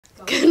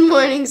Good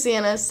morning,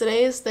 CNS.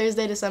 Today is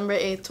Thursday, December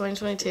 8th,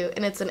 2022,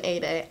 and it's an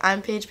A-Day.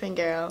 I'm Paige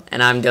Pangaro.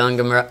 And I'm Dylan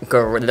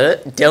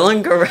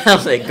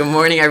Gorelli. Good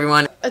morning,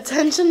 everyone.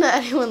 Attention to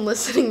anyone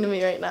listening to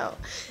me right now.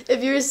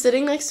 If you are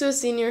sitting next to a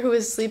senior who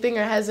is sleeping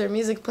or has their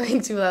music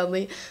playing too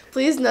loudly,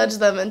 please nudge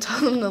them and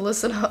tell them to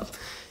listen up.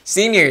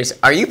 Seniors,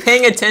 are you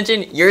paying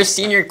attention? Your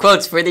senior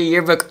quotes for the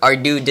yearbook are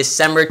due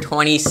December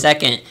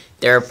 22nd.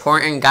 They're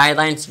important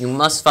guidelines you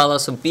must follow,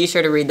 so be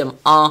sure to read them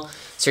all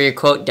so your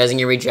quote doesn't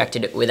get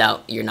rejected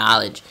without your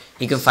knowledge.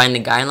 You can find the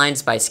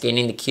guidelines by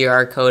scanning the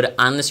QR code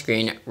on the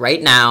screen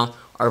right now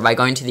or by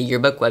going to the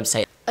yearbook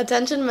website.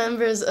 Attention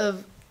members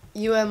of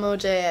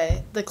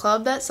UMOJA, the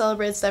club that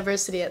celebrates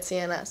diversity at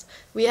CNS.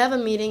 We have a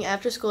meeting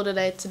after school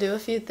today to do a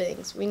few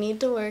things. We need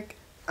to work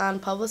on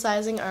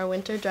publicizing our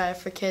winter drive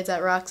for kids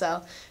at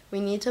Roxelle. We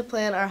need to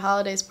plan our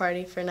holidays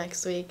party for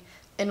next week,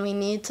 and we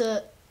need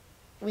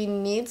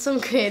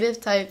some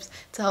creative types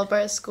to help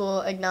our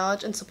school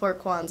acknowledge and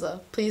support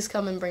Kwanzaa. Please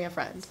come and bring a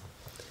friend.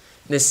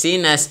 The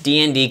CNS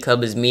D&D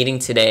Club is meeting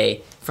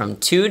today from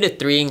 2 to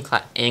 3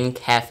 in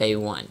Cafe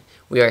 1.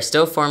 We are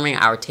still forming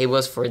our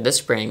tables for this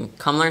spring.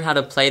 Come learn how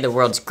to play the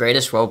world's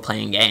greatest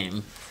role-playing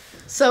game.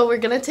 So we're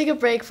going to take a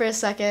break for a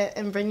second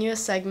and bring you a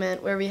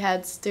segment where we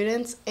had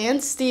students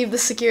and Steve, the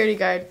security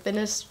guard,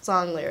 finish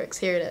song lyrics.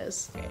 Here it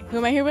is. Okay. Who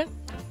am I here with?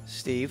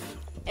 Steve.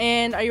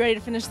 And are you ready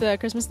to finish the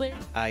Christmas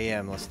lyrics? I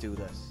am. Let's do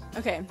this.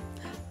 Okay.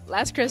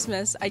 Last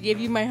Christmas, I gave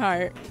you my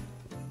heart.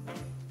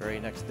 Very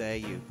next day,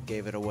 you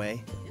gave it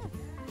away.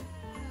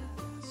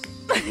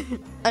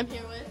 I'm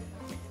here with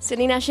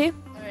Sydney Nashi.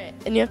 All right,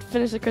 and you have to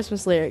finish the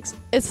Christmas lyrics.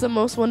 It's the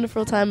most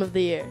wonderful time of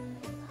the year.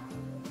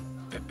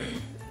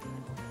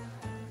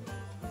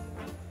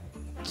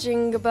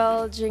 Jingle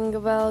bell,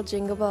 jingle bell,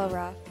 jingle bell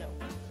rock.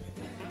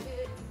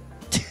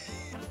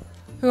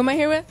 Who am I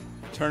here with?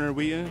 Turner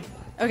Wheaton.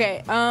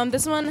 Okay,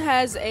 this one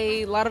has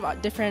a lot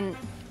of different,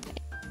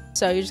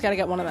 so you just gotta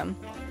get one of them.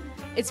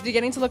 It's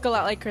beginning to look a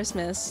lot like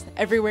Christmas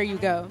everywhere you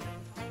go.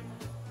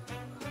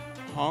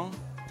 Huh?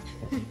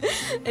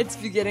 It's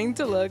beginning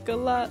to look a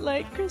lot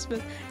like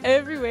Christmas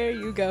everywhere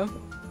you go.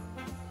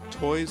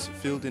 Toys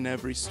filled in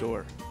every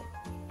store.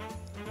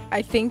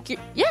 I think,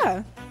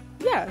 yeah,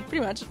 pretty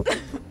much.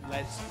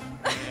 Let's.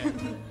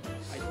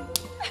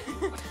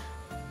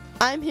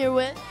 I'm here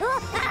with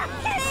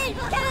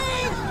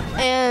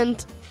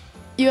and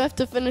you have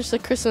to finish the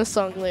Christmas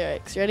song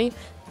lyrics. Ready?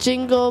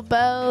 Jingle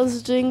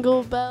bells,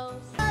 jingle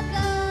bells.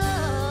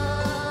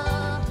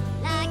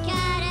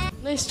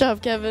 Nice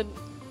job, Kevin.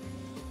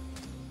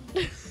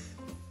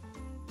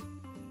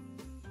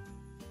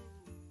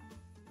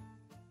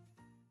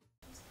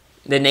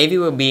 The Navy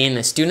will be in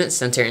the Student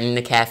Center in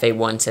the Cafe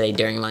 1 today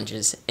during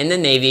lunches. In the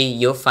Navy,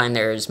 you'll find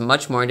there is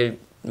much more to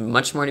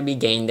be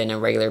gained than a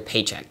regular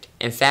paycheck.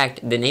 In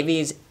fact, the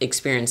Navy's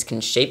experience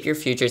can shape your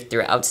future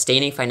through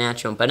outstanding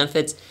financial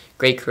benefits,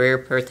 great career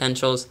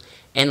potentials,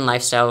 and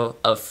lifestyle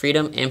of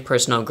freedom and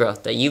personal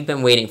growth that you've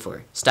been waiting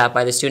for. Stop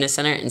by the Student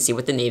Center and see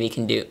what the Navy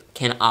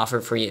can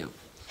offer for you.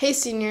 Hey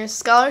seniors,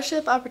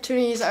 scholarship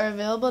opportunities are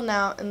available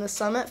now in the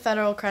Summit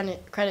Federal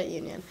Credit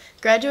Union.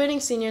 Graduating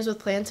seniors with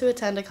plans to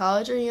attend a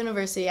college or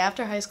university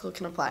after high school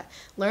can apply.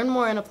 Learn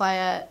more and apply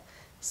at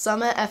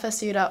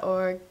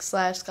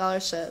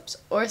summitfsu.org/scholarships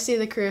or see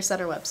the Career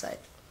Center website.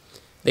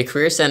 The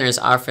Career Center is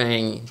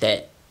offering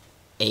the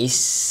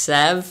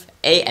ASVAB,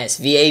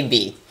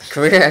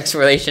 Career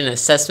Exploration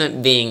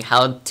Assessment, being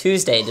held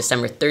Tuesday,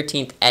 December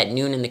 13th at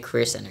noon in the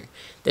Career Center.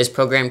 This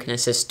program can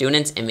assist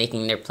students in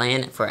making their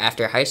plan for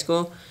after high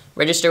school.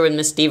 Register with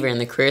Ms. Deaver on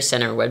the Career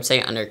Center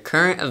website under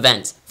current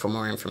events for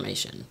more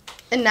information.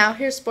 And now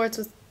here's sports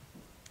with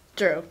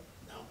Drew.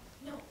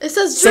 No. It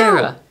says Drew.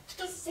 Sarah.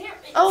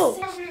 Oh,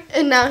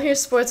 and now here's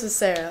sports with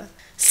Sarah.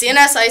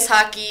 CNS Ice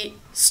Hockey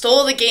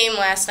stole the game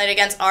last night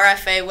against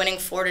RFA, winning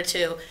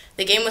 4-2.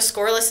 The game was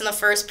scoreless in the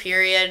first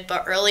period,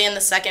 but early in the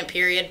second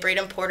period,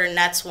 Braden Porter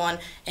nets one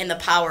in the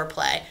power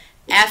play.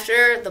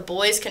 After the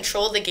boys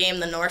controlled the game,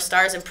 the North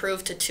Stars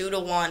improved to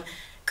 2-1.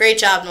 Great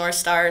job, North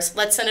Stars.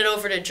 Let's send it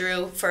over to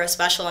Drew for a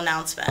special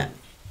announcement.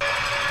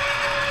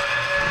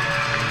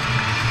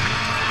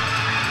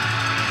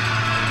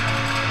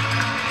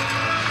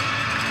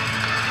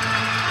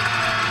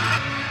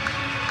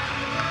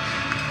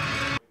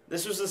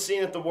 This was the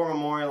scene at the War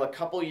Memorial a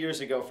couple years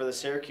ago for the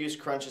Syracuse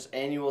Crunch's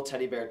annual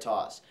Teddy Bear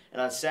Toss.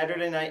 And on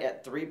Saturday night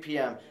at 3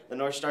 p.m., the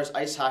North Stars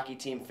ice hockey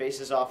team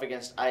faces off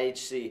against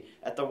IHC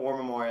at the War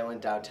Memorial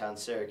in downtown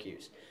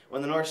Syracuse.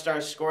 When the North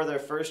Stars score their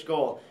first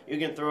goal, you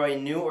can throw a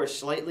new or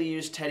slightly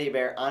used teddy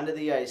bear onto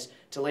the ice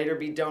to later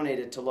be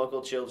donated to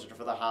local children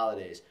for the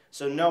holidays,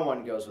 so no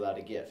one goes without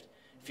a gift.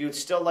 If you would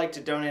still like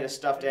to donate a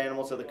stuffed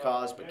animal to the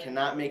cause but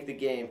cannot make the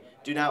game,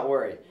 do not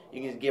worry.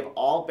 You can give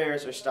all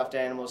bears or stuffed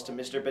animals to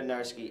Mr.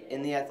 Bednarski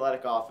in the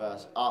athletic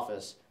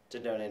office to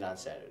donate on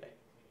Saturday.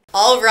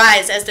 All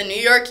rise as the New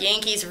York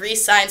Yankees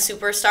re-signed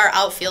superstar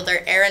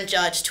outfielder Aaron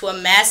Judge to a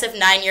massive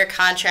 9-year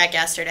contract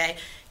yesterday.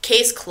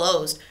 Case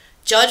closed.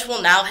 Judge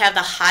will now have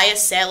the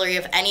highest salary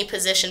of any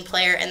position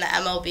player in the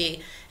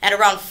MLB at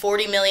around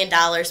 $40 million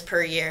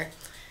per year.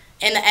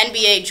 In the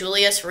NBA,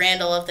 Julius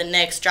Randle of the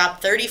Knicks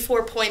dropped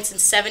 34 points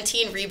and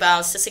 17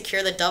 rebounds to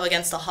secure the dub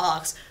against the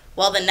Hawks,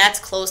 while the Nets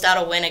closed out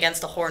a win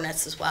against the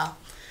Hornets as well.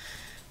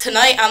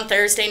 Tonight on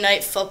Thursday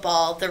Night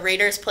Football, the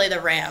Raiders play the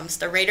Rams.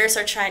 The Raiders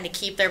are trying to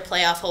keep their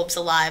playoff hopes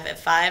alive at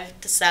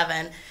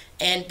 5-7,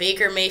 and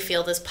Baker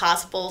Mayfield is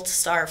possible to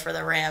start for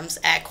the Rams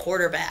at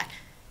quarterback.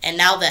 And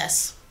now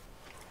this.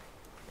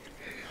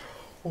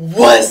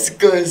 What's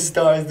good,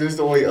 Stars? There's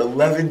only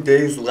 11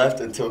 days left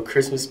until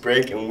Christmas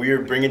break, and we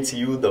are bringing to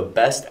you the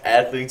best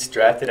athletes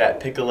drafted at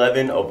pick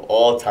 11 of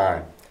all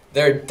time.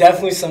 There are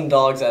definitely some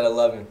dogs at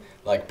 11,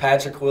 like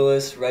Patrick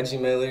Willis, Reggie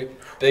Miller,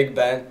 Big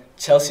Ben,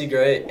 Chelsea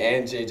Gray,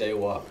 and J.J.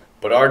 Watt.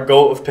 But our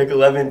GOAT of pick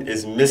 11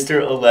 is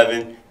Mr.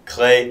 11,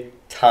 Klay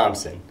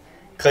Thompson.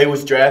 Klay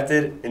was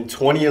drafted in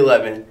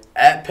 2011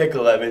 at pick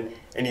 11,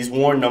 and he's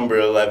worn number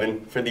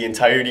 11 for the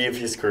entirety of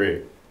his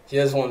career. He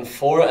has won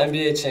 4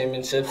 NBA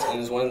championships and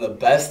is one of the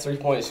best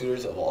three-point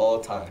shooters of all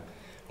time,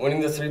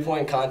 winning the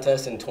three-point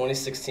contest in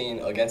 2016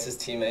 against his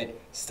teammate,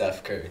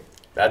 Steph Curry.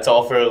 That's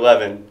all for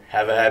 11.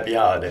 Have a happy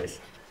holidays.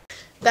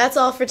 That's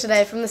all for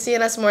today from the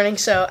CNS Morning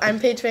Show. I'm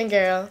Paige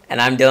Vangaro.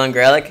 And I'm Dylan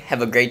Grelick.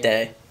 Have a great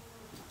day.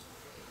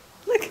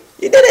 Look,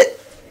 you did it.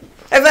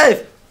 High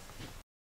five.